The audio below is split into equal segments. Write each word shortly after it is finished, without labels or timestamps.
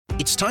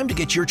It's time to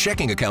get your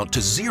checking account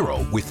to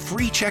zero with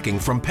free checking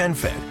from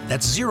PenFed.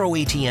 That's zero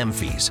ATM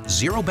fees,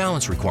 zero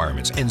balance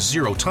requirements, and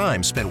zero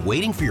time spent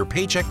waiting for your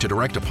paycheck to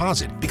direct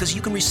deposit because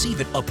you can receive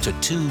it up to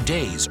 2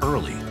 days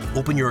early.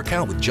 Open your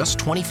account with just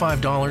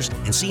 $25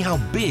 and see how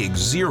big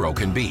zero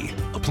can be.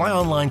 Apply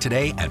online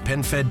today at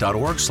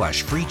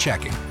PenFed.org/free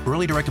checking.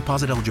 Early direct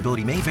deposit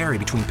eligibility may vary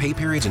between pay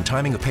periods and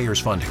timing of payers'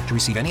 funding. To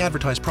receive any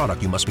advertised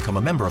product, you must become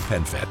a member of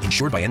PenFed,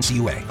 insured by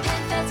NCUA.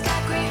 PenFed's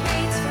got great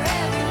rates for everyone.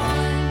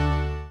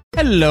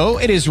 Hello,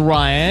 it is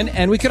Ryan,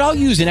 and we could all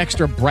use an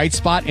extra bright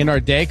spot in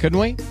our day, couldn't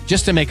we?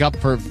 Just to make up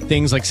for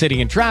things like sitting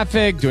in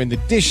traffic, doing the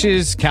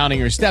dishes, counting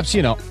your steps,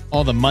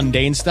 all the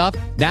mundane stuff.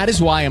 That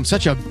is why I'm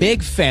such a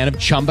big fan of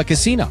Chumba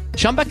Casino.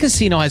 Chumba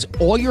Casino has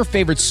all your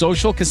favorite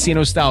social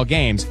casino-style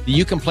games that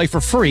you can play for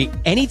free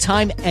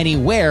anytime,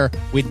 anywhere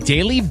with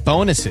daily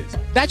bonuses.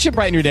 That should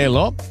brighten your day a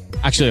little.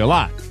 Actually, a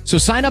lot. So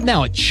sign up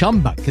now at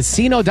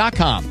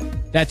ChumbaCasino.com.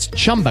 That's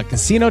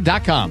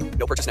ChumbaCasino.com.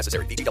 No purchase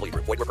necessary. VGW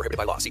Group. Void where prohibited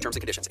by law. See terms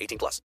and conditions.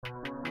 18+.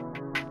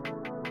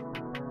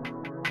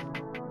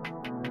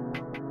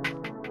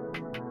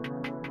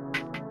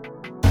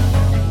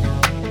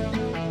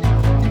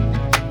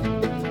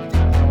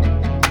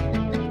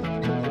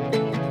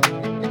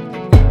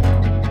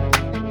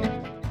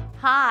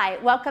 Hi,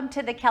 welcome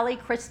to the Kelli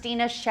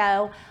Christina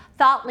Show,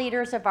 thought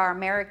leaders of our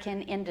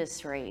American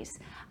industries.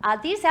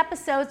 These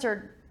episodes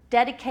are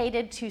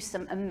dedicated to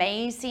some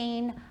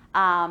amazing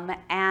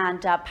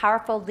and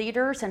powerful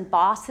leaders and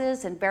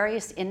bosses in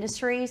various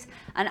industries,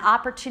 an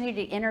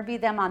opportunity to interview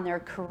them on their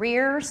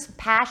careers,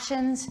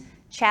 passions,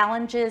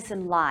 challenges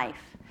in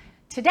life.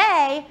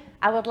 Today,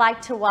 I would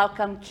like to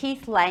welcome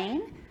Keith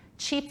Lane,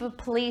 Chief of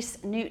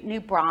Police,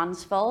 New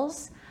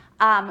Braunfels.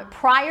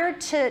 Prior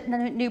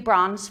to New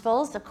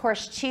Braunfels, of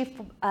course,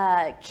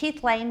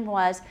 Keith Lane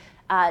was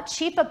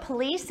Chief of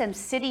Police and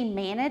City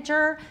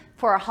Manager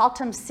for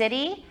Haltom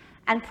City.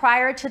 And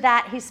prior to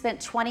that, he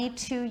spent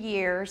 22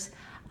 years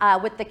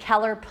with the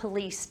Keller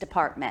Police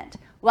Department.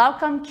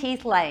 Welcome,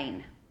 Keith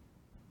Lane.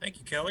 Thank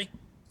you, Kelly.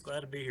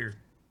 Glad to be here.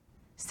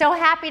 So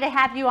happy to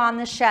have you on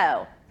the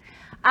show.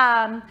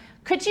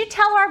 Could you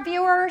tell our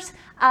viewers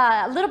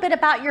a little bit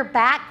about your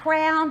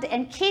background?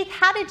 And Keith,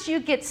 how did you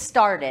get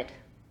started?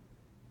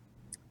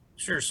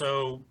 Sure.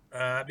 So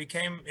I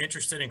became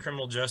interested in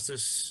criminal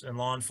justice and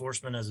law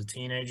enforcement as a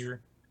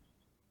teenager.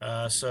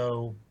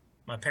 So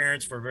my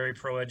parents were very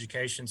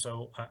pro-education,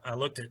 so I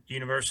looked at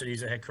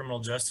universities that had criminal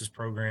justice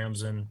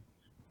programs, and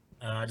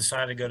I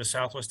decided to go to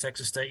Southwest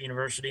Texas State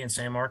University in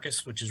San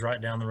Marcos, which is right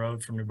down the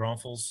road from New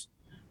Braunfels.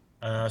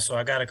 So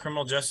I got a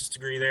criminal justice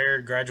degree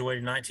there,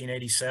 graduated in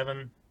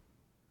 1987,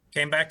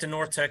 came back to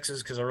North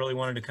Texas because I really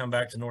wanted to come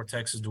back to North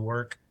Texas to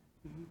work.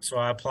 So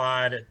I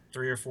applied at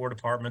 3 or 4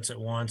 departments at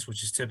once,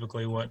 which is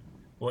typically what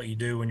you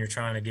do when you're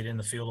trying to get in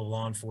the field of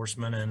law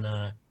enforcement. And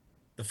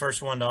the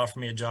first one to offer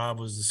me a job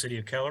was the City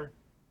of Keller.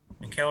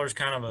 And Keller's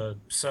kind of a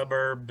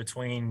suburb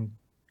between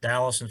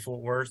Dallas and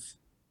Fort Worth.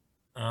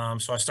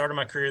 So I started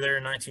my career there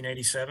in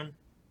 1987.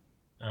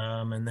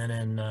 And then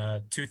in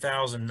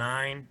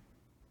 2009,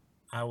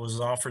 I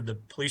was offered the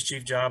police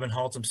chief job in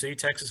Haltom City,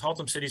 Texas.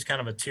 Haltom City is kind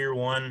of a tier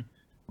 1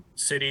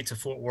 city to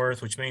Fort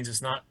Worth, which means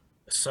it's not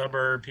a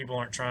suburb. People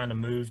aren't trying to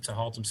move to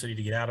Haltom City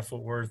to get out of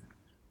Fort Worth.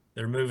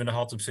 They're moving to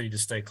Haltom City to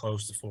stay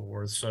close to Fort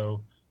Worth.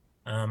 So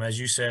as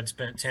you said,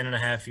 spent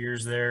 10.5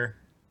 years there.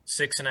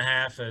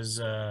 6.5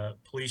 as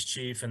police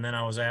chief, and then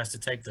I was asked to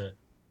take the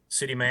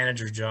city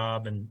manager's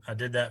job, and I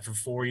did that for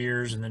 4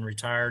 years and then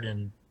retired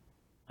in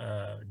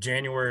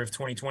January of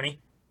 2020.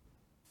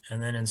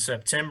 And then in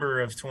September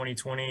of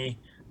 2020,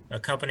 a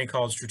company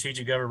called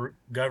Strategic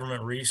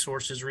Government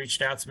Resources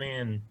reached out to me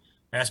and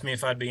asked me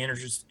if I'd be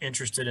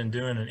interested in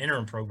doing an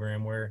interim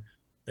program where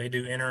they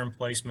do interim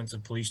placements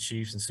of police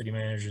chiefs and city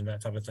managers and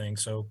that type of thing.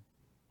 So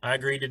I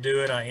agreed to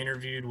do it. I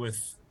interviewed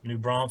with New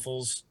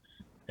Braunfels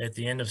at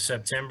the end of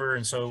September,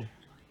 and so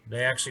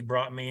they actually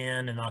brought me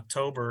in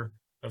October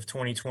of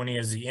 2020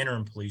 as the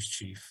interim police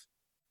chief.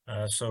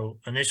 So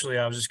initially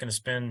I was just going to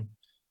spend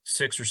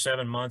 6 or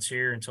 7 months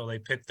here until they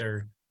picked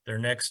their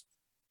next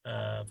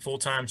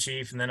full-time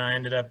chief, and then I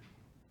ended up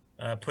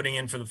putting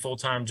in for the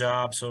full-time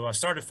job. So I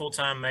started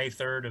full-time May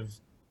 3rd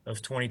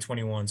of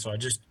 2021, so I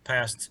just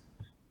passed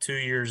 2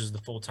 years as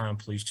the full-time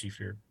police chief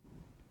here.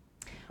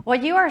 Well,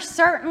 you are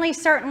certainly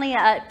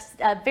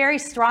a very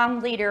strong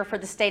leader for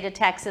the state of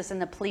Texas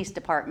and the police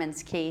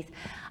departments, Keith.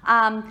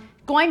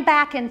 Going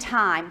back in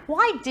time,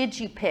 why did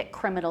you pick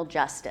criminal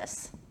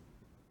justice?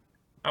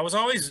 I was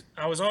always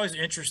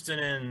interested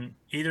in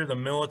either the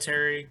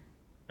military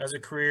as a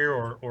career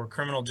or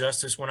criminal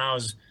justice.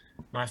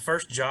 My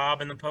first job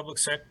in the public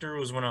sector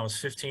was when I was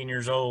 15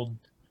 years old.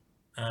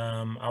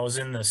 I was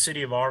in the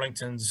City of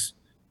Arlington's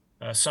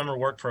summer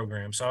work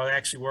program. So I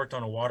actually worked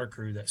on a water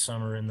crew that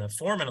summer, and the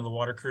foreman of the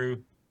water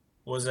crew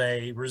was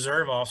a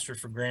reserve officer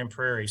for Grand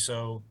Prairie.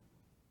 So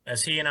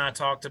as he and I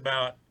talked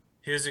about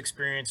his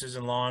experiences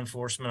in law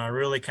enforcement, I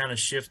really kind of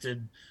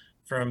shifted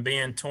from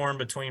being torn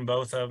between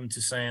both of them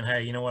to saying,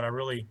 hey, you know what, I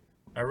really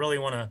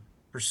want to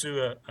pursue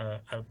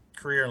a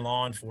career in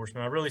law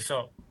enforcement. I really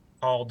felt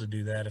called to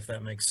do that, if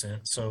that makes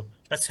sense. So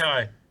that's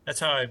how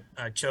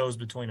I chose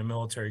between a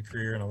military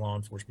career and a law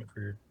enforcement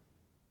career.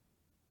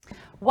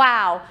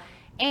 Wow.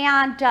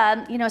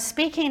 And,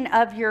 speaking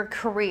of your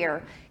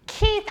career,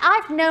 Keith,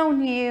 I've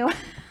known you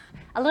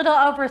a little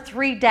over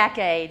 3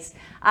 decades.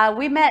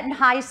 We met in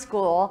high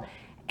school,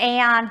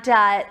 and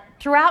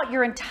throughout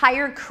your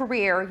entire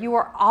career, you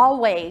were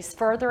always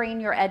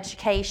furthering your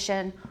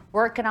education,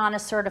 working on a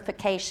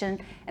certification.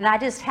 And I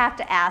just have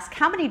to ask,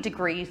 how many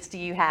degrees do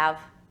you have?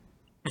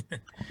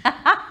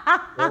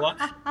 Well,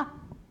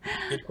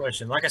 good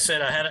question. Like I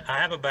said, I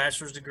have a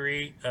bachelor's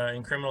degree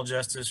in criminal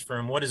justice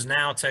from what is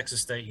now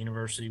Texas State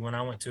University. When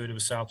I went to it, it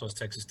was Southwest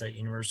Texas State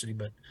University.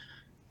 But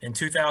in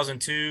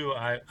 2002,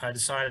 I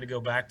decided to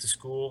go back to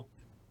school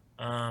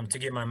to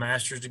get my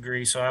master's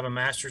degree. So I have a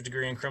master's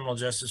degree in criminal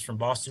justice from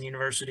Boston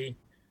University.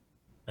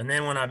 And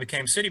then when I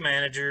became city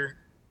manager,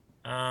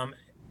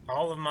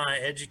 all of my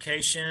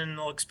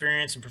educational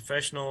experience and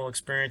professional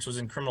experience was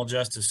in criminal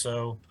justice.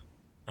 So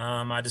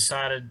I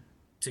decided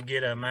to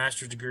get a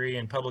master's degree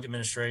in public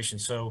administration.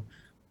 So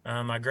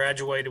I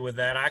graduated with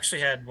that. I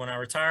actually had, when I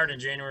retired in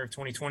January of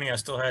 2020, I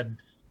still had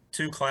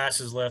 2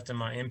 classes left in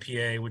my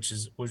MPA, which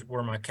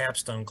were my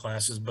capstone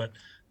classes. But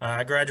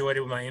I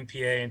graduated with my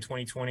MPA in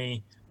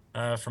 2020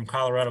 from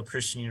Colorado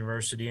Christian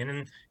University. And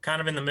then kind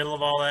of in the middle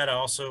of all that, I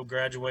also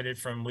graduated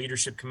from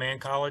Leadership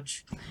Command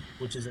College,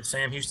 which is at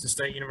Sam Houston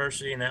State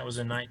University, and that was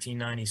in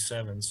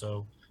 1997.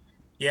 So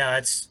yeah,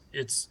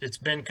 it's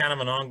been kind of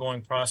an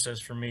ongoing process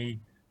for me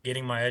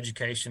getting my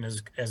education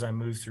as I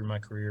move through my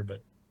career.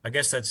 But I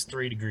guess that's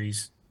 3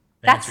 degrees.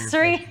 That's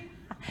 3.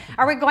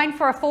 Are we going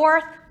for a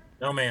 4th?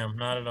 No, ma'am,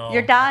 not at all.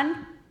 You're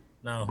done?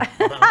 No,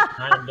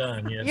 I am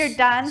done. Yes. You're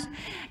done?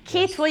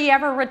 Keith, Yes. will you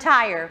ever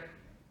retire?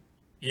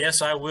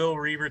 Yes, I will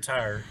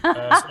re-retire.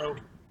 So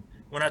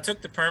when I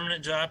took the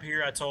permanent job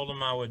here, I told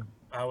them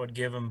I would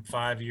give them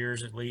 5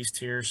 years at least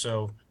here.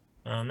 So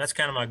that's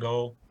kind of my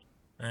goal,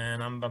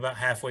 and I'm about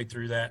halfway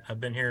through that. I've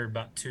been here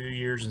about 2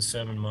 years and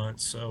 7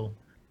 months. So,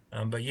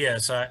 but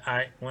yes,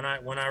 when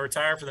I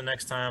retire for the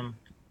next time,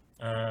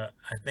 I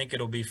think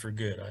it'll be for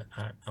good.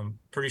 I'm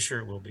pretty sure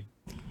it will be.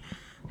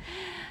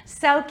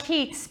 So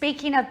Keith,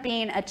 speaking of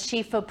being a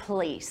chief of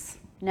police,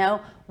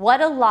 what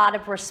a lot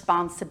of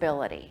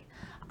responsibility.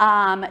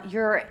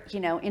 You're,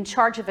 in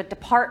charge of a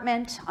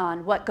department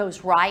on what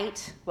goes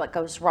right, what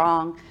goes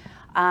wrong.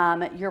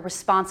 You're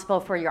responsible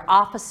for your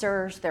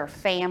officers, their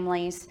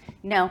families.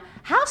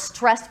 How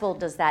stressful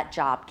does that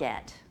job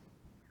get?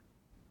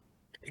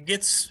 It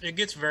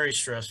gets very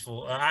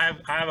stressful. I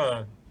have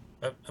a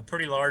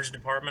pretty large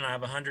department. I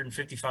have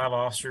 155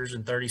 officers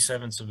and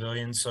 37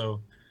 civilians.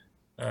 So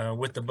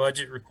with the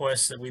budget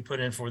requests that we put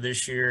in for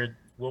this year,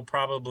 we'll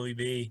probably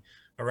be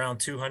around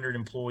 200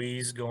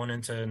 employees going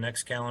into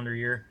next calendar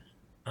year.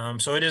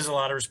 So it is a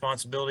lot of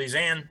responsibilities,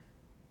 and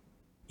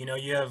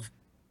you have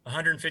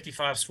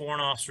 155 sworn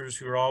officers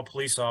who are all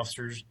police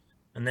officers,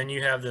 and then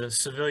you have the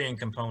civilian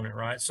component,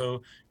 right?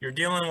 So you're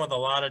dealing with a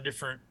lot of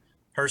different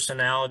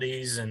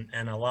personalities and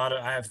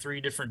I have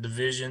 3 different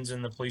divisions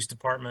in the police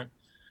department.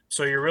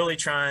 So you're really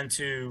trying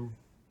to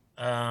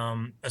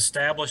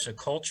establish a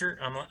culture.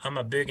 I'm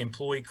a big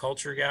employee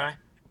culture guy.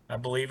 I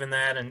believe in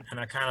that, and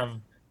I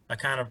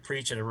kind of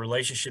preach at a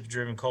relationship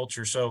driven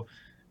culture. So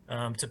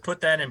to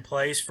put that in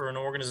place for an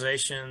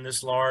organization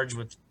this large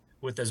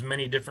with as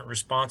many different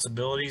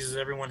responsibilities as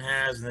everyone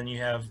has, and then you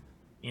have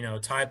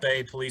type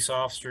A police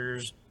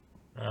officers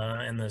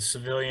and the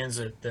civilians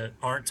that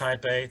aren't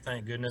type A,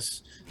 thank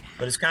goodness.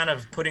 But it's kind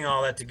of putting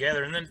all that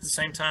together, and then at the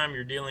same time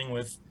you're dealing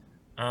with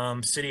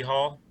City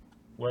Hall,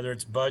 whether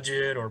it's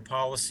budget or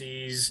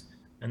policies,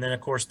 and then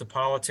of course the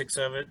politics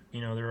of it.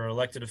 There are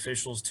elected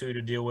officials too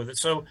to deal with it.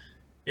 So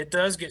it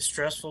does get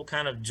stressful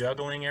kind of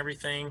juggling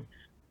everything.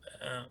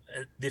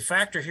 The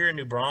factor here in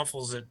New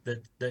Braunfels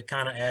that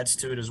kind of adds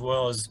to it as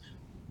well is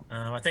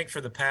I think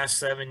for the past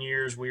 7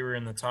 years, we were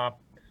in the top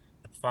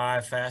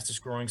 5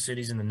 fastest growing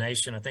cities in the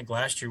nation. I think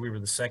last year we were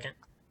the 2nd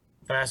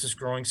fastest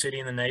growing city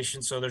in the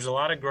nation. So there's a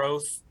lot of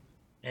growth.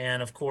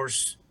 And of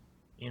course,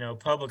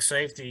 public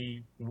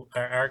safety,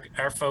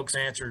 our folks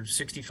answer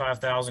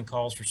 65,000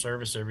 calls for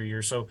service every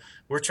year. So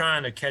we're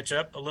trying to catch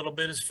up a little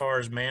bit as far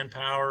as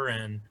manpower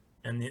and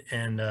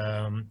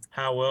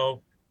how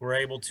well we're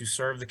able to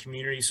serve the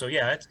community. So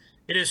yeah,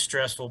 it is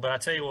stressful, but I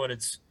tell you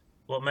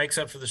what makes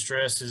up for the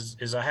stress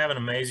is I have an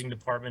amazing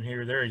department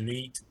here. They're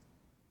elite.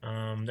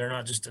 They're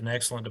not just an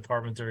excellent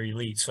department, they're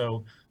elite.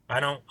 So I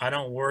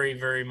don't worry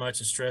very much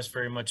and stress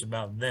very much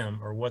about them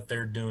or what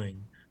they're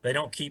doing. They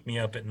don't keep me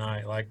up at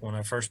night like when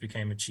I first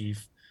became a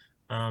chief.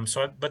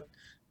 But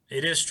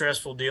it is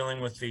stressful dealing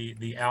with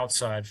the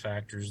outside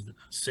factors,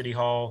 City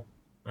Hall,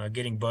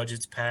 getting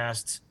budgets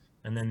passed,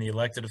 and then the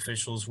elected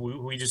officials.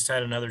 We just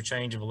had another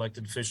change of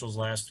elected officials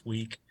last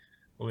week.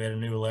 We had a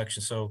new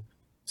election. So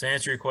to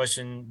answer your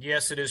question,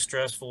 yes, it is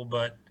stressful,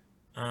 but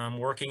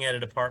working at a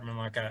department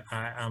like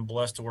I'm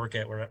blessed to work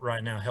at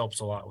right now helps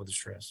a lot with the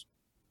stress.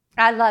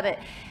 I love it.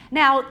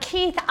 Now,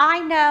 Keith, I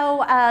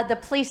know the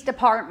police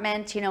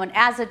department, and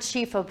as a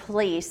chief of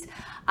police,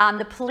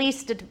 The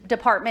police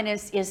department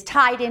is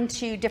tied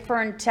into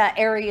different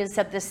areas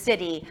of the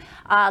city,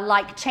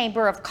 like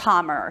Chamber of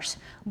Commerce.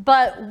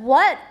 But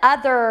what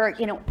other,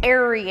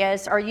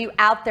 areas are you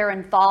out there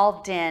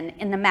involved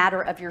in the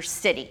matter of your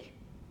city?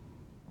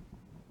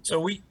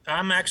 So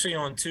I'm actually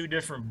on two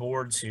different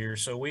boards here.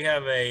 So we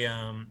have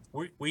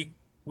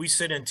we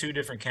sit in two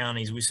different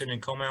counties. We sit in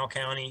Comal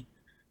County,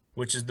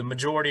 which is the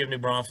majority of New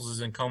Braunfels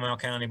is in Comal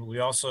County, but we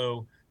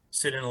also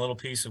sit in a little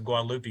piece of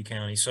Guadalupe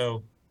County.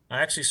 So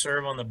I actually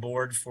serve on the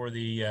board for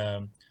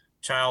the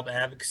Child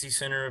Advocacy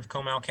Center of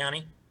Comal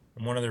County.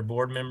 I'm one of their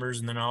board members,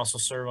 and then I also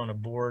serve on a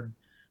board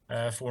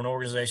for an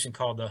organization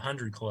called the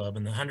 100 Club.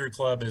 And the 100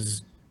 Club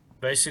is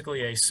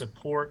basically a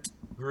support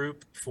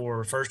group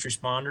for first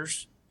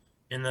responders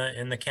in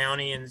the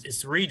county, and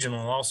it's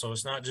regional also.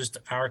 It's not just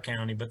our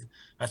county, but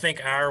I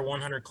think our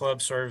 100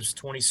 Club serves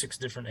 26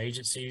 different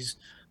agencies,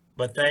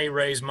 but they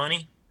raise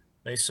money,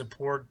 they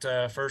support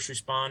first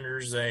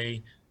responders,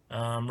 they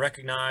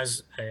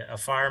recognize a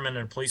fireman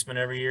and a policeman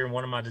every year.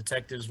 One of my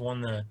detectives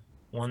won the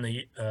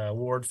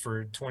award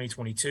for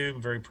 2022.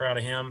 I'm very proud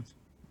of him.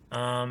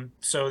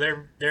 So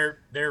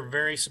they're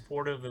very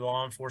supportive of the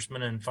law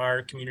enforcement and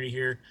fire community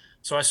here.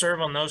 So I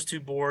serve on those two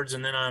boards,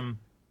 and then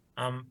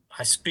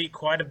I speak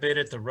quite a bit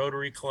at the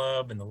Rotary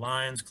Club and the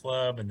Lions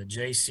Club and the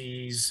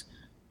JCs.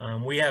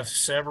 We have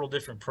several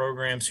different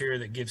programs here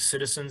that give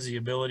citizens the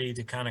ability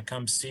to kind of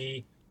come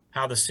see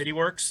how the city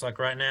works. Like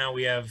right now,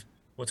 we have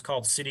what's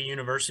called City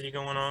University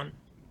going on.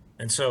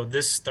 And so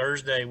this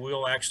Thursday,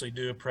 we'll actually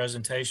do a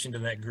presentation to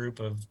that group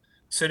of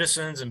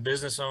citizens and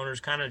business owners,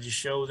 kind of just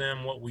show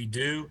them what we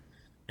do.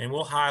 And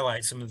we'll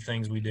highlight some of the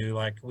things we do.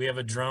 Like we have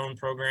a drone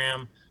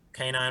program,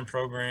 canine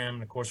program,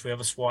 and of course we have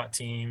a SWAT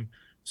team.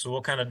 So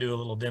we'll kind of do a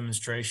little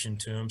demonstration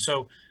to them.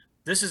 So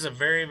this is a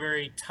very,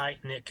 very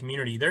tight-knit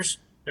community. There's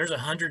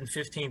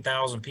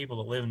 115,000 people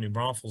that live in New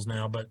Braunfels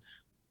now, but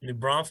New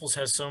Braunfels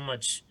has so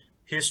much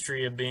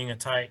history of being a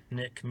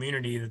tight-knit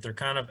community that they're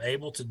kind of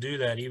able to do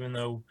that. Even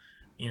though,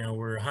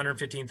 we're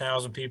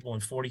 115,000 people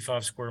and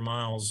 45 square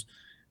miles,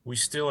 we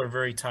still are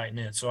very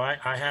tight-knit. So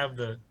I have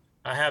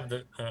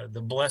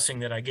the blessing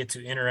that I get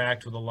to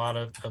interact with a lot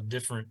of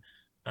different,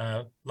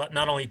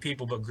 not only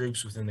people, but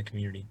groups within the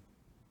community.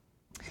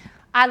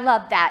 I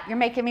love that. You're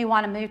making me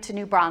want to move to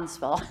New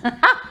Braunfels.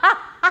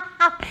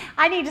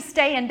 I need to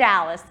stay in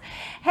Dallas.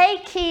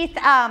 Hey, Keith,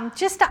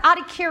 just out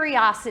of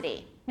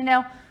curiosity,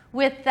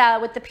 with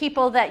the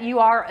people that you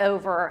are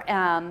over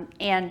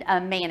and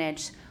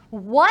manage,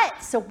 what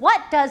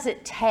does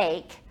it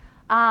take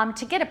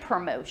to get a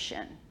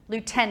promotion?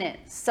 Lieutenant,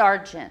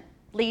 sergeant,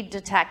 lead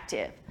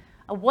detective.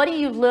 What do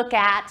you look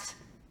at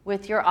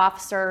with your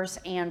officers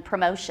and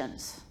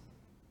promotions?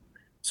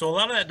 So a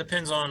lot of that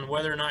depends on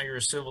whether or not you're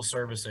a civil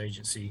service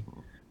agency.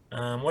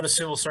 What a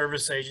civil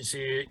service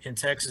agency in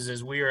Texas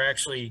is, our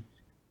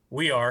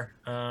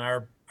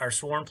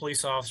sworn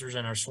police officers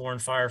and our sworn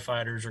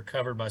firefighters are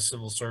covered by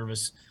civil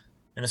service.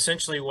 And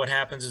essentially what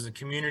happens is the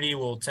community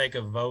will take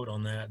a vote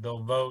on that.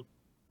 They'll vote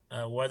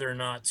whether or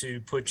not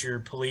to put your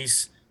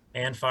police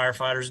and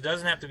firefighters. It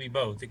doesn't have to be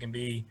both. It can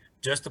be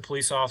just the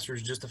police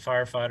officers, just the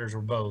firefighters,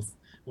 or both.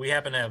 We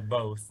happen to have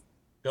both.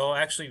 They'll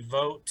actually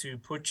vote to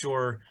put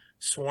your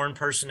sworn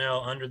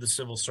personnel under the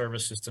civil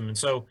service system. And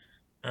so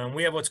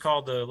we have what's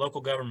called the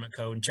local government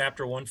code, and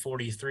chapter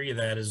 143 of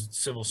that is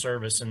civil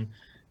service. And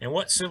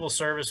what civil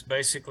service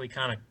basically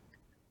kind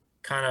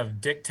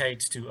of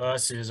dictates to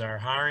us is our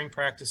hiring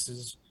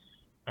practices,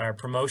 our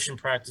promotion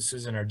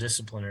practices, and our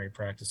disciplinary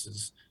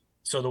practices.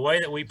 So the way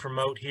that we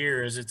promote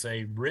here is it's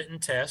a written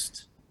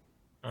test.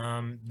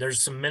 There's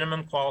some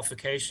minimum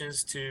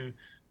qualifications to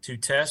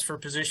test for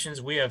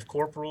positions. We have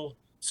corporal,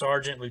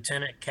 sergeant,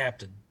 lieutenant,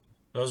 captain.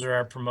 Those are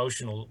our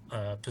promotional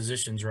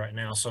positions right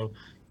now. So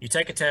you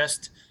take a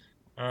test.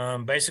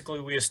 Basically,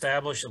 we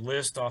establish a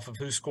list off of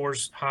who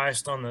scores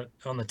highest on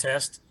the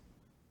test.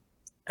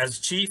 As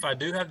chief, I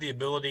do have the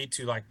ability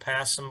to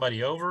pass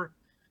somebody over,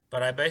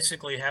 but I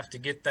basically have to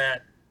get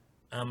that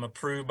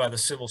approved by the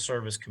Civil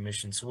Service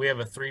Commission. So we have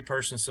a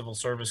 3-person Civil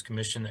Service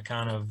Commission that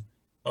kind of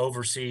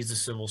oversees the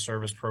civil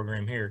service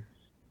program here.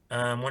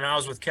 When I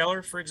was with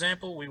Keller, for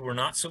example, we were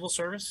not civil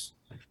service.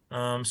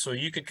 So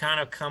you could kind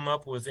of come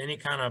up with any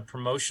kind of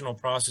promotional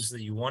process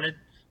that you wanted.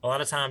 A lot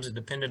of times it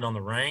depended on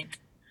the rank.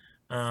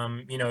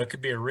 It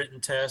could be a written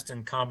test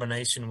in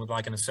combination with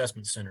an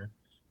assessment center,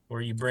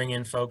 where you bring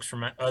in folks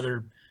from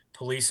other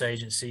police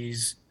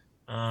agencies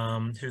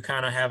who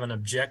kind of have an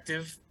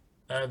objective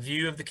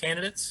view of the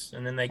candidates,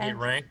 and then they get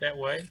ranked that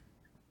way.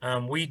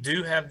 We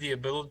do have the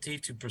ability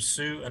to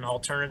pursue an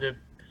alternative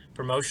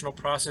promotional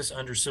process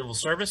under civil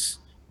service,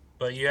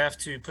 but you have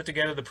to put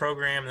together the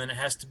program, and then it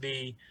has to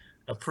be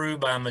approved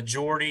by a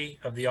majority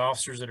of the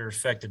officers that are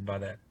affected by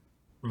that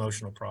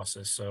promotional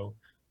process. So,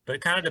 but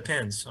it kind of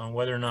depends on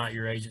whether or not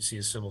your agency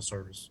is civil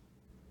service.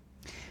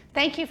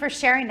 Thank you for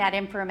sharing that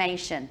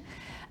information.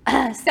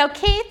 So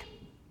Keith,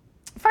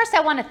 first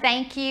I want to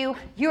thank you.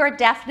 You are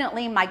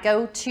definitely my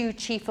go-to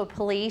chief of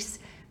police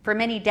for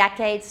many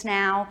decades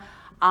now.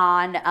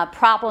 on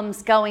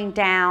problems going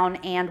down,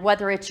 and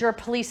whether it's your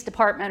police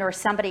department or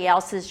somebody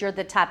else's, you're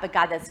the type of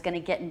guy that's going to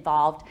get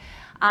involved.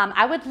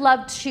 I would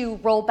love to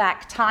roll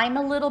back time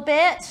a little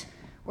bit.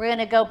 We're going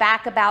to go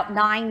back about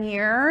 9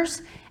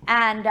 years,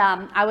 and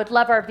I would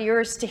love our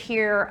viewers to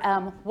hear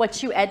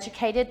what you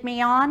educated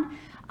me on.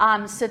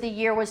 So the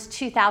year was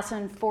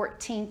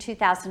 2014,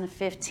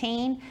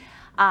 2015,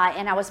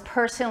 and I was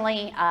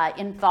personally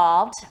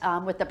involved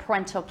with the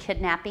parental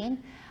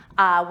kidnapping,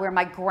 where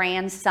my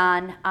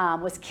grandson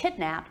was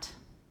kidnapped,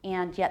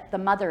 and yet the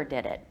mother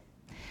did it.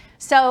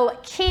 So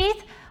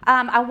Keith,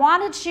 I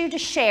wanted you to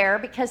share,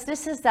 because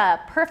this is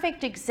a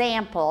perfect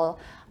example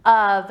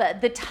of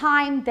the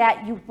time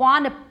that you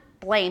want to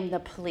blame the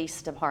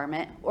police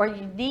department, or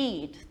you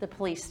need the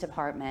police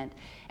department,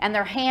 and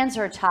their hands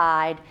are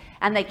tied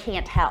and they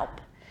can't help.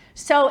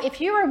 So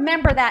if you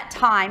remember that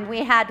time,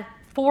 we had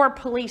 4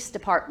 police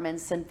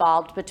departments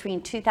involved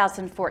between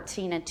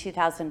 2014 and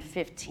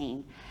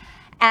 2015.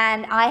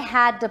 And I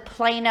had the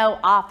Plano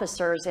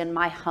officers in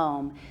my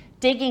home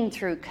digging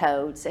through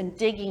codes and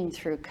digging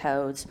through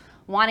codes,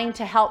 wanting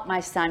to help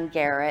my son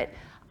Garrett,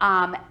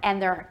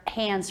 and their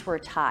hands were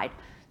tied.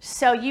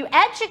 So you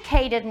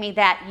educated me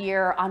that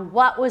year on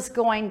what was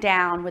going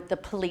down with the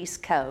police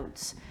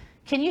codes.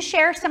 Can you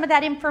share some of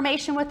that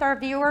information with our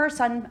viewers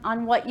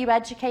on what you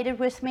educated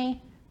with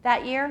me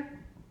that year?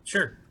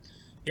 Sure.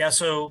 Yeah,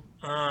 so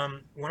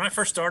when I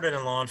first started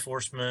in law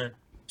enforcement,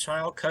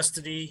 child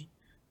custody,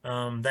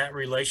 that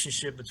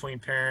relationship between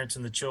parents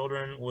and the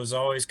children was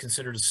always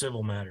considered a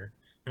civil matter.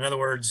 In other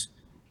words,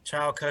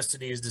 child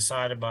custody is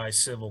decided by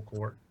civil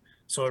court.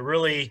 So it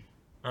really,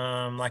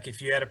 like if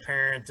you had a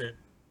parent that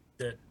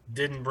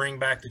didn't bring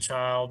back the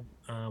child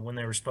when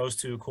they were supposed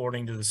to,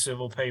 according to the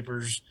civil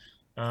papers,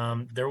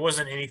 there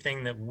wasn't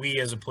anything that we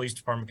as a police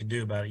department could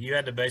do about it. You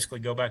had to basically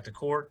go back to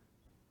court,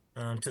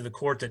 to the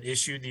court that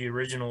issued the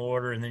original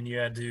order, and then you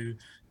had to,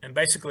 and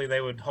basically they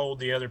would hold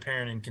the other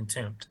parent in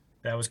contempt.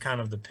 That was kind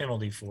of the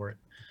penalty for it.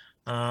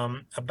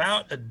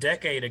 About a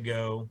decade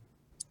ago,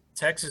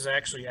 Texas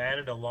actually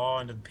added a law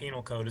into the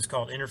penal code. It's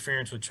called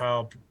interference with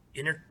child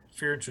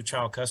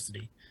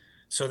custody.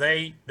 So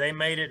they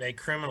made it a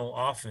criminal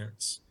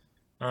offense.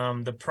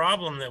 The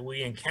problem that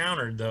we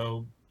encountered,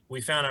 though,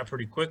 we found out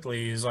pretty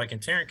quickly, is like in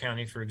Tarrant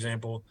County, for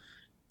example,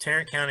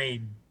 Tarrant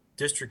County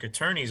District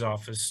Attorney's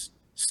Office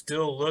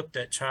still looked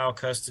at child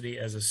custody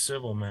as a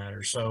civil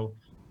matter. So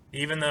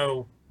even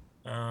though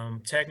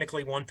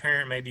technically one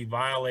parent may be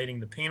violating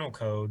the penal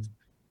code,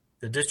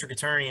 the district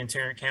attorney in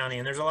Tarrant County,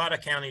 and there's a lot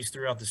of counties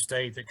throughout the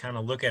state that kind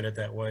of look at it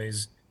that way,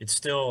 is it's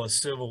still a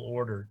civil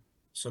order,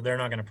 so they're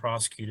not going to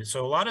prosecute it.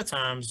 So a lot of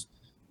times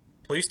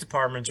police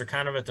departments are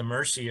kind of at the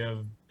mercy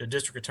of the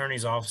district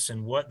attorney's office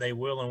and what they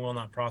will and will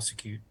not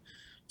prosecute.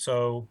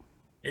 So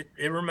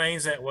it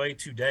remains that way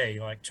today.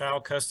 Like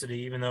child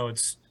custody, even though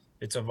it's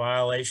a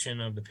violation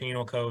of the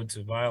penal code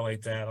to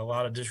violate that, a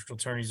lot of district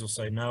attorneys will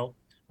say, no,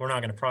 we're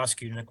not going to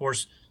prosecute. And of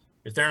course,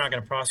 if they're not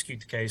going to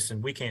prosecute the case,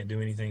 then we can't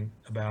do anything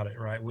about it,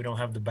 right? We don't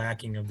have the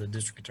backing of the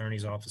district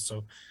attorney's office.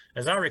 So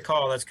as I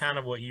recall, that's kind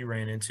of what you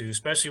ran into,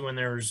 especially when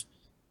there's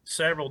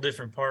several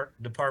different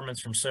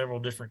departments from several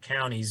different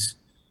counties.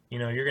 You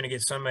know, you're going to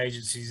get some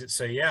agencies that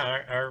say,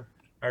 yeah,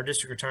 our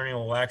district attorney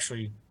will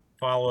actually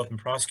follow up and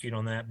prosecute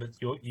on that. But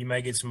you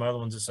may get some other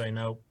ones that say,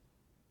 no,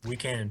 we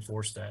can't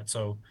enforce that.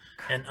 So,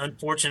 and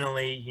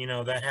unfortunately, you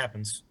know, that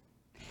happens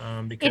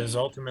because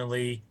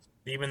ultimately,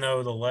 even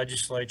though the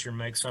legislature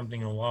makes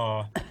something a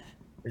law,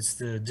 it's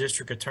the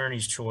district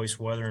attorney's choice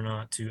whether or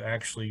not to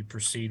actually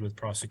proceed with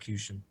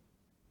prosecution.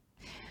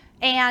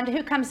 And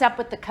who comes up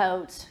with the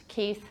codes,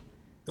 Keith?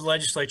 The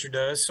legislature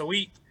does. So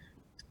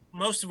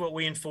most of what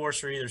we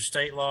enforce are either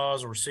state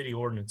laws or city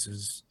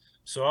ordinances.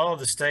 So all of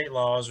the state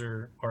laws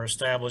are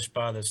established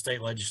by the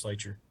state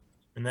legislature.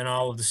 And then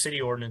all of the city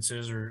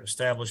ordinances are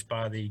established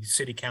by the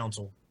city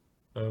council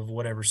of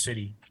whatever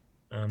city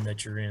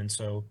that you're in.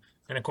 So,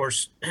 and of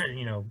course,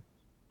 you know,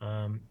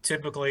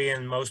 typically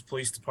in most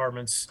police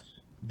departments,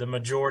 the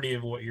majority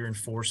of what you're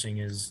enforcing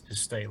is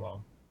state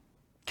law.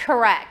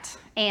 Correct.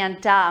 And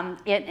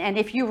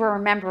if you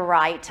remember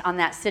right on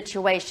that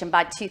situation,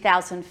 by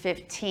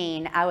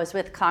 2015, I was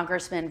with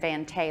Congressman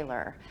Van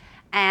Taylor,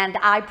 and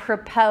I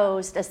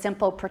proposed a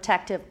simple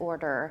protective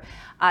order.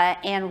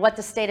 And what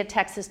the state of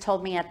Texas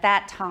told me at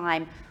that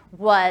time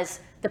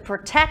was the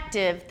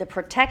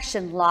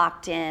protection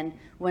locked in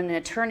when an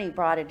attorney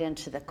brought it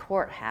into the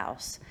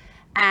courthouse.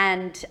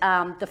 And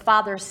the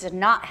fathers did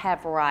not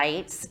have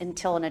rights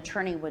until an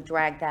attorney would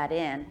drag that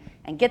in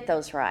and get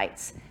those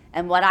rights.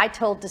 And what I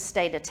told the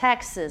state of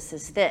Texas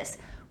is this: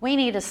 we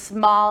need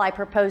I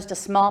proposed a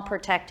small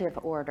protective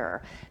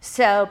order.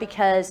 So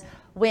because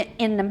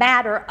in the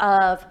matter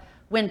of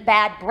when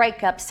bad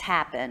breakups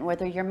happen,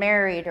 whether you're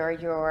married or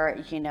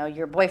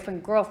your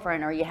boyfriend,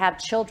 girlfriend, or you have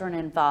children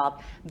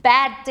involved,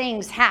 bad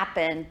things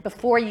happen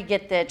before you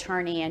get the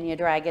attorney and you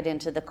drag it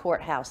into the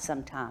courthouse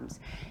sometimes.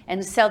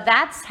 And so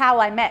that's how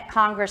I met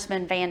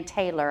Congressman Van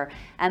Taylor,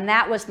 and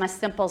that was my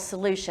simple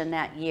solution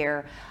that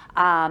year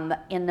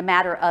in the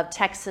matter of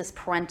Texas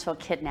parental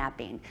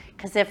kidnapping.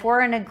 Because if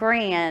we're in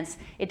agreement,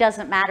 it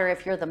doesn't matter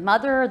if you're the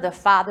mother, the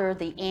father,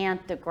 the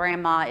aunt, the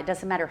grandma, it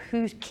doesn't matter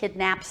who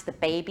kidnaps the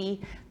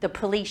baby, the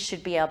police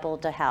should be able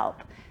to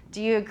help.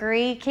 Do you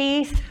agree,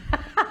 Keith?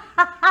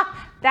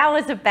 That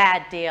was a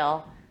bad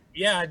deal.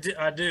 Yeah,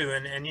 I do.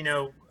 And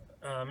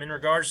in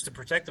regards to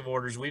protective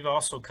orders, we've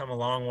also come a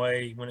long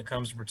way when it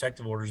comes to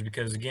protective orders,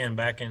 because again,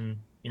 back in,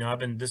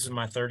 this is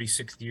my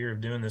 36th year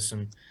of doing this.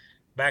 And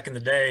back in the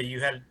day, you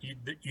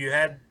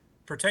had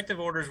protective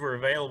orders were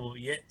available,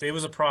 yet it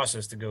was a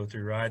process to go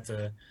through, right?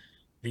 The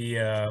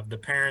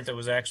parent that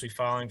was actually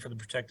filing for the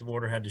protective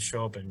order had to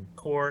show up in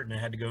court, and it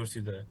had to go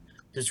through the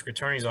district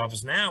attorney's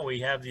office. Now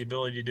we have the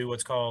ability to do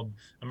what's called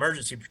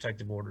emergency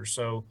protective orders.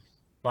 So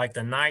like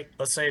the night,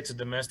 let's say it's a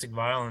domestic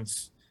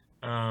violence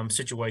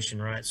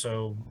situation, right?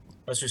 So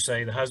let's just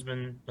say the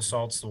husband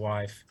assaults the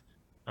wife.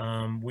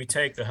 We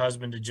take the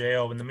husband to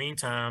jail. In the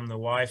meantime, the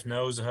wife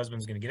knows the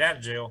husband's going to get out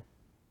of jail,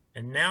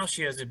 and now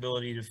she has the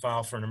ability to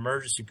file for an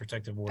emergency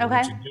protective order,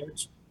 Okay.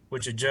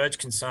 which a judge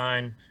can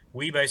sign.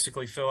 We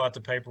basically fill out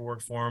the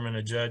paperwork for him, and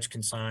a judge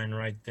can sign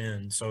right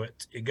then. So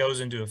it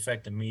goes into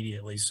effect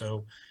immediately.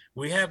 So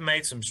we have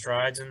made some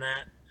strides in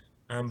that.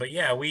 But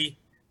yeah,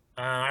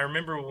 I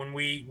remember when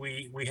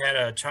we had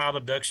a child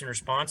abduction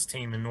response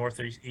team in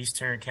Northeast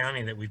Tarrant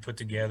County that we put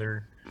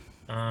together.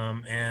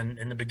 And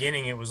in the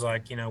beginning, it was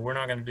like, we're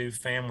not going to do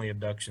family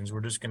abductions. We're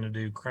just going to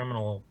do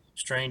criminal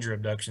stranger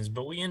abductions.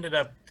 But we ended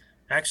up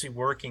actually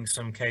working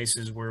some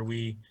cases where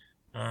we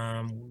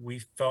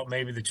felt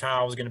maybe the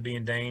child was going to be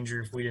in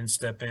danger if we didn't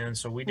step in.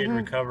 So we did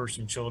recover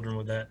some children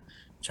with that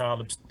child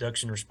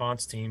abduction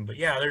response team. But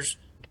yeah, there's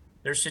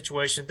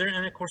situations there,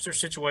 and of course there's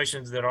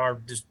situations that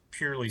are just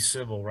purely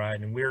civil, right?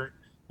 And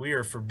we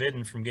are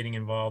forbidden from getting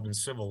involved in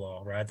civil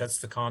law, right? That's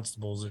the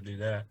constables that do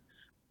that.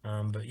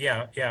 But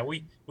yeah,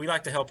 we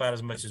like to help out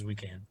as much as we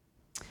can.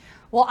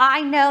 Well,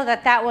 I know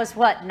that was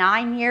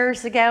 9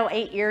 years ago,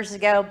 8 years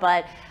ago,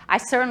 but I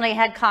certainly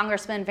had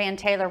Congressman Van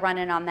Taylor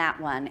running on that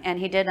one, and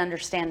he did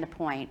understand the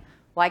point.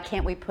 Why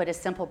can't we put a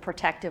simple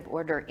protective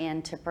order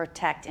in to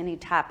protect any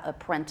type of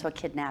parental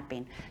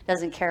kidnapping?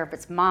 Doesn't care if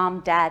it's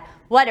mom, dad,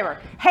 whatever.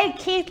 Hey,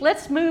 Keith,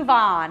 let's move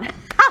on.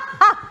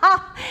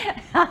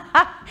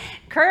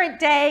 Current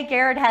day,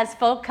 Garrett has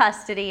full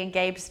custody and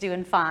Gabe's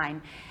doing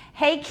fine.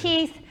 Hey,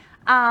 Keith,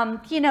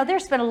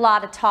 there's been a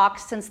lot of talk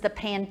since the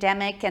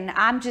pandemic, and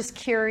I'm just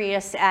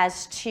curious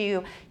as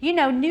to,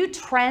 new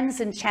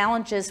trends and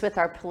challenges with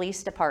our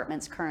police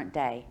departments current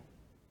day.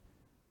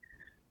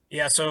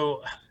 Yeah,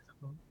 so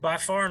by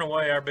far and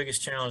away, our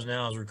biggest challenge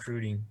now is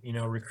recruiting,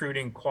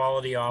 recruiting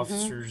quality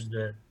officers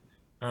that,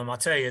 I'll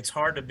tell you, it's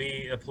hard to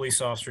be a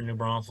police officer in New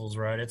Braunfels,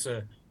 right?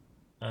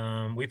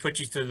 We put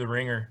you through the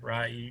ringer,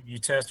 right? You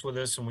test with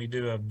us, and we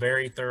do a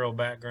very thorough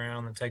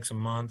background that takes a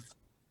month.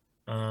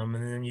 And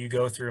then you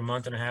go through a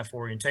 1.5 month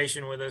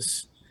orientation with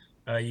us.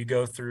 You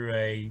go through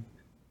a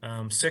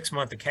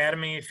 6-month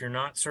academy if you're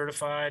not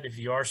certified. If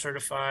you are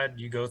certified,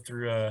 you go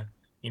through a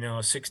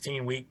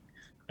 16-week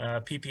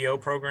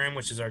PPO program,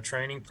 which is our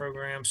training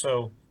program.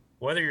 So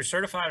whether you're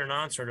certified or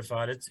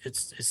non-certified,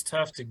 it's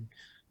tough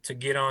to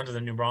get onto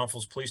the New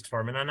Braunfels Police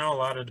Department. I know a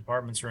lot of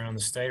departments around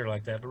the state are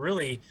like that, but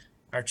really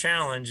our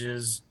challenge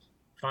is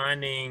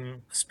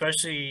finding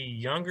especially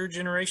younger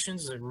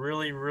generations that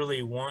really,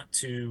 really want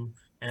to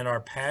and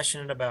are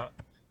passionate about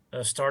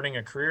starting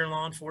a career in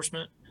law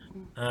enforcement.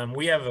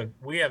 We have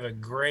a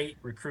great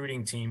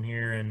recruiting team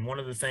here, and one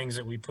of the things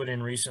that we put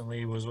in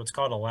recently was what's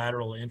called a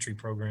lateral entry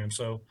program.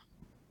 So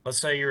let's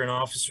say you're an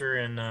officer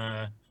in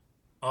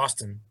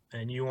Austin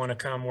and you want to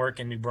come work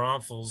in New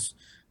Braunfels,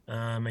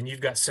 and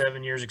you've got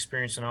 7 years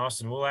experience in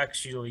Austin. We'll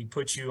actually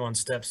put you on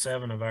step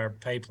 7 of our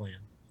pay plan.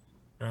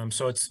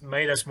 So it's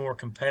made us more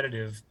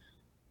competitive.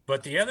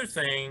 But the other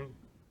thing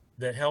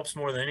that helps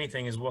more than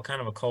anything is what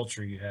kind of a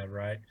culture you have,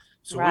 right?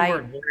 So we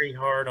work very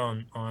hard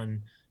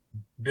on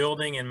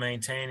building and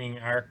maintaining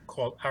our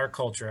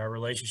culture, our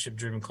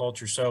relationship-driven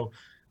culture. So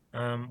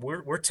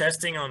we're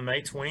testing on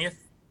May 20th,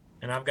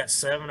 and I've got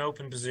 7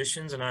 open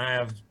positions, and I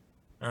have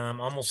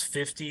almost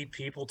 50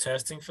 people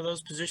testing for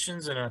those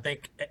positions, and I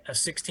think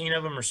 16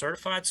 of them are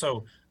certified.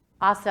 So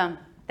awesome.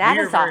 That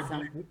is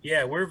awesome.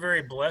 Yeah, we're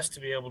very blessed to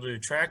be able to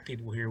attract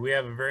people here. We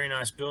have a very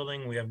nice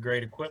building. We have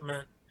great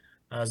equipment.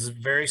 It's a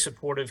very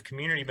supportive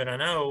community. But I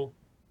know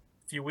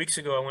a few weeks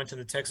ago I went to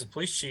the Texas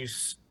Police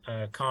Chiefs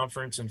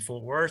conference in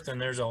Fort Worth,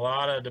 and there's a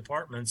lot of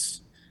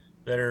departments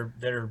that are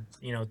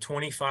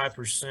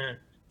 25%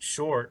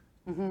 short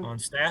on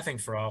staffing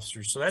for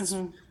officers. So that's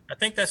I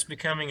think that's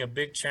becoming a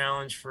big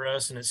challenge for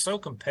us, and it's so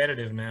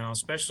competitive now,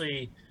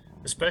 especially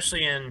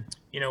in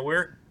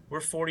we're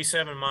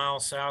 47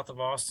 miles south of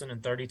Austin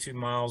and 32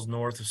 miles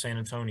north of San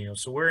Antonio.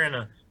 So we're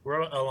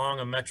along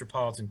a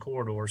metropolitan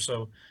corridor.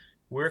 So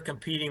we're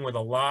competing with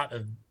a lot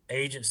of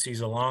agencies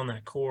along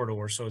that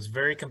corridor. So it's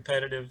very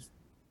competitive.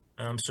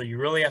 So you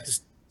really have to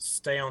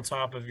stay on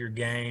top of your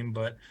game.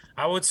 But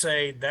I would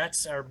say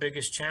that's our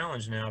biggest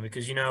challenge now,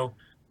 because,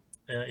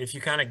 if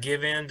you kind of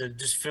give in to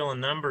just filling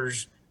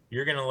numbers,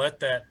 you're going to let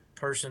that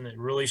person that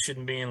really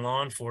shouldn't be in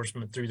law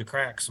enforcement through the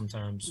cracks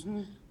sometimes.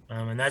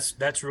 And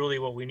that's really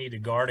what we need to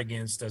guard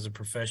against as a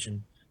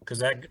profession,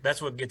 because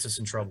that's what gets us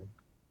in trouble.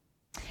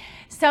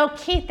 So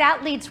Keith,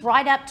 that leads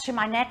right up to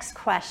my next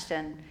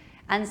question,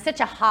 and such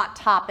a hot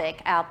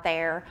topic out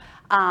there.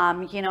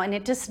 And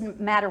it doesn't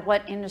matter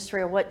what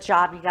industry or what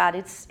job you got,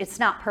 it's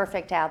not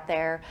perfect out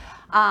there.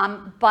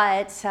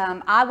 But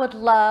I would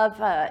love,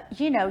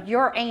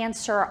 your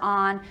answer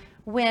on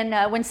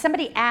when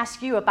somebody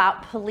asks you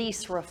about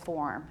police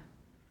reform.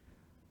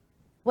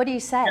 What do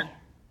you say?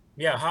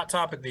 Yeah, hot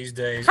topic these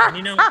days. And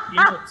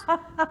what's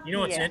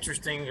Yeah.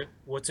 interesting?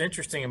 What's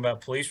interesting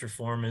about police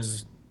reform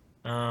is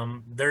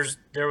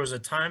there was a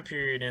time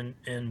period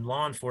in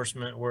law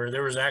enforcement where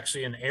there was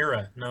actually an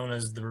era known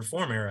as the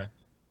reform era,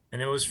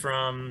 and it was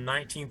from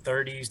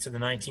 1930s to the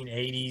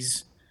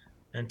 1980s.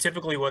 And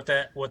typically what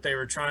they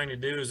were trying to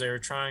do is they were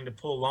trying to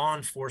pull law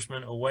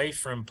enforcement away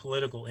from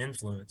political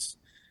influence.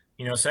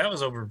 So that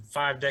was over a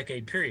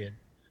 5-decade period.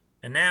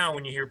 And now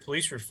when you hear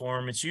police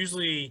reform, it's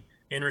usually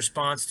in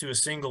response to a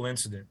single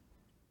incident,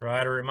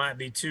 right? Or it might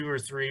be 2 or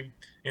 3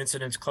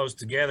 incidents close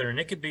together. And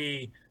it could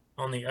be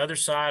on the other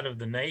side of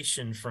the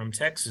nation from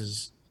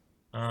Texas,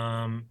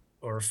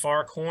 or a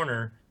far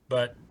corner,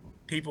 but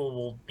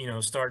people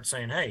will, start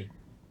saying, hey,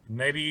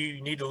 maybe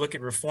you need to look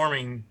at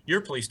reforming your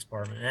police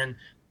department.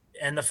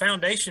 And the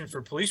foundation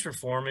for police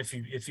reform, if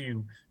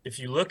you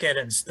look at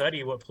it and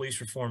study what police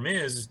reform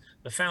is,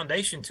 the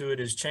foundation to it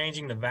is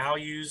changing the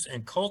values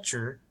and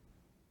culture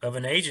of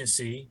an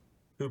agency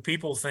who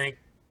people think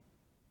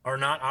are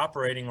not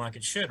operating like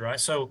it should, right?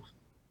 So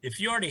if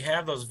you already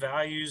have those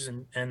values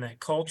and that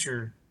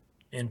culture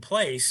in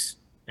place,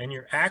 and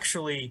you're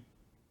actually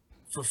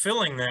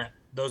fulfilling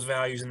those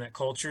values and that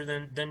culture,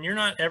 then you're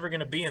not ever going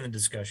to be in the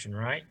discussion,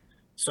 right?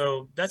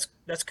 So that's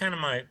kind of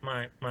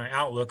my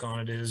outlook on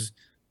it is,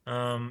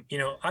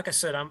 like I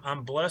said,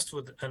 I'm blessed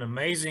with an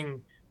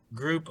amazing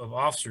group of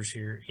officers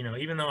here.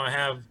 Even though I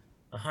have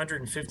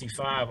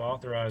 155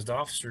 authorized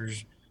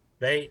officers,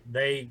 they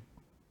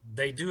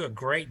do a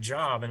great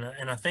job,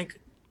 and I think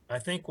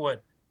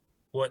what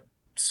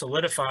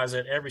solidifies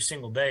it every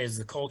single day is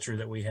the culture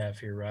that we have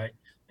here, right?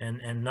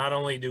 And not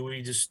only do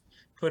we just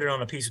put it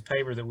on a piece of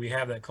paper that we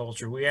have that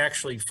culture, we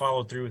actually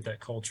follow through with that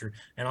culture.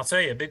 And I'll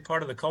tell you, a big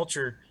part of the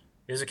culture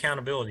is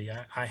accountability.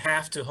 I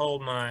have to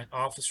hold my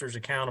officers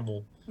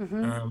accountable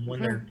when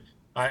they're.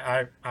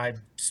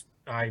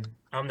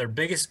 I'm their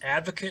biggest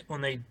advocate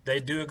when they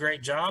do a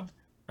great job,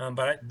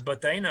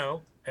 but they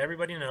know,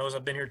 everybody knows.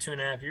 I've been here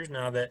 2.5 years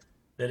now that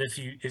if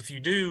you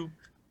do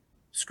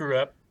screw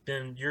up,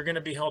 then you're going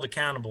to be held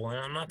accountable. And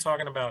I'm not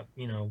talking about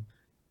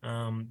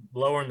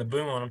lowering the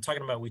boom on. I'm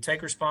talking about we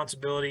take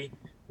responsibility,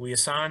 we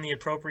assign the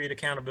appropriate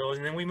accountability,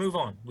 and then we move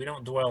on. We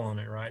don't dwell on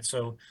it, right?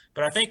 So,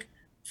 but I think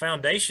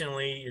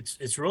foundationally,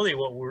 it's really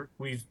what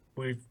we've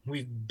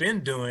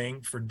been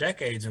doing for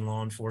decades in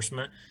law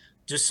enforcement.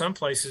 Just some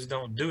places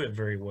don't do it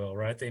very well,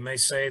 right? They may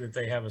say that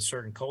they have a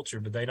certain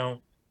culture, but they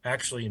don't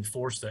actually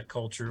enforce that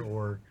culture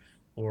or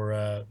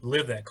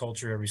live that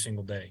culture every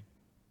single day.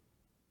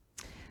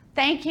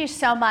 Thank you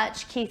so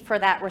much, Keith, for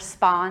that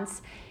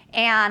response.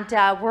 And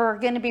we're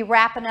going to be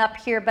wrapping up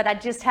here, but I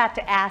just have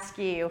to ask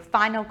you,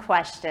 final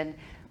question.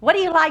 What do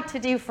you like to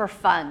do for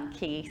fun,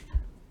 Keith?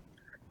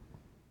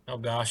 Oh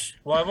gosh.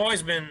 Well, I've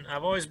always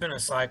been a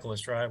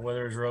cyclist, right?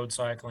 Whether it's road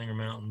cycling or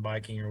mountain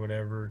biking or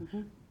whatever.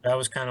 That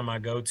was kind of my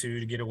go-to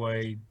to get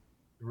away,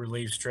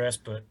 relieve stress.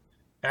 But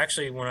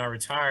actually, when I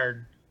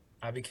retired,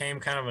 I became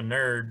kind of a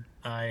nerd.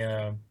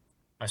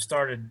 I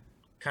started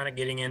kind of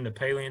getting into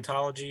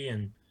paleontology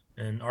and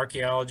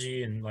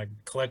archaeology and like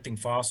collecting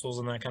fossils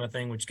and that kind of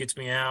thing, which gets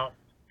me out,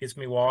 gets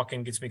me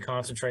walking, gets me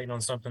concentrating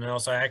on something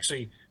else. I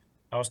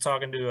was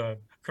talking to a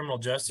criminal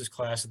justice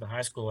class at the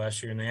high school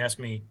last year, and they asked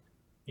me,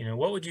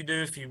 what would you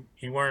do if you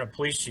weren't a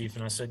police chief?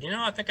 And I said,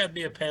 I think I'd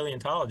be a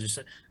paleontologist.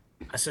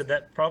 I said,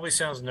 that probably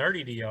sounds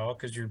nerdy to y'all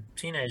because you're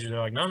teenagers. They're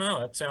like, no,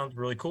 that sounds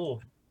really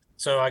cool.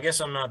 So I guess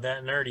I'm not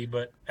that nerdy,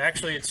 but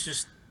actually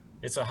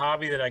it's a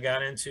hobby that I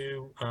got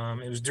into.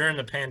 It was during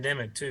the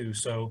pandemic too.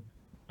 So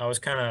I was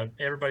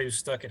everybody was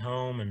stuck at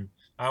home and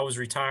I was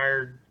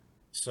retired.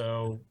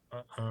 So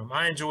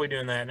I enjoy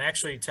doing that. And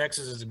actually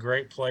Texas is a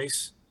great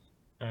place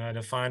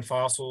to find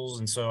fossils.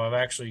 And so I've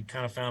actually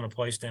kind of found a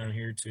place down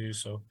here too.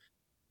 So,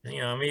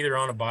 I'm either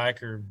on a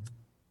bike or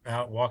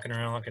out walking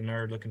around like a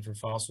nerd looking for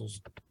fossils.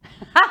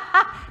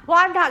 Well,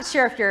 I'm not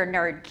sure if you're a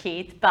nerd,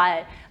 Keith,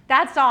 but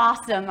that's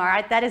awesome. All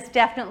right. That is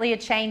definitely a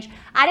change.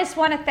 I just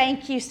want to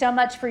thank you so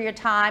much for your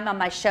time on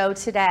my show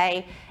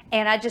today.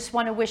 And I just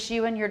want to wish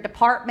you and your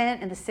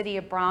department and the city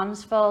of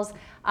Braunfels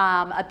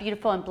a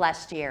beautiful and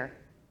blessed year.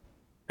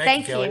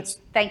 Thank you. Kelly.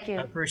 Thank you.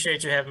 I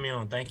appreciate you having me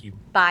on. Thank you.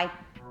 Bye.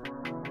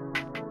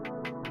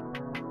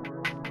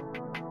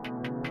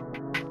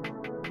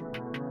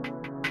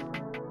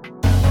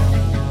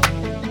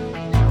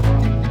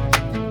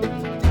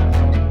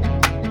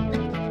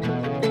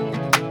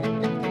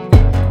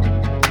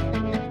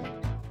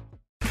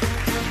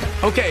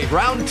 Okay,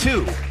 round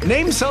two.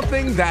 Name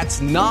something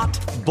that's not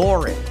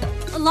boring.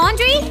 A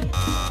laundry?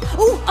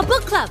 Ooh, a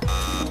book club.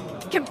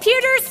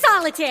 Computer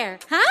solitaire,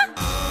 huh?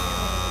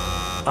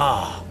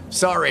 Ah,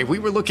 sorry, we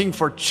were looking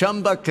for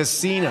Chumba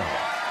Casino.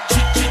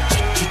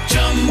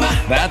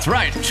 That's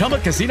right,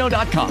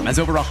 ChumbaCasino.com has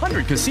over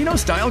 100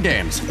 casino-style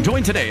games.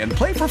 Join today and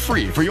play for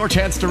free for your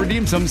chance to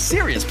redeem some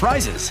serious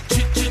prizes.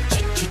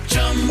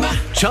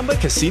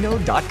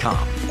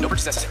 ChumbaCasino.com. No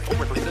purchase necessary. Void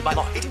where prohibited by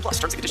law. 18 plus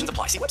terms and conditions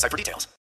apply. See website for details.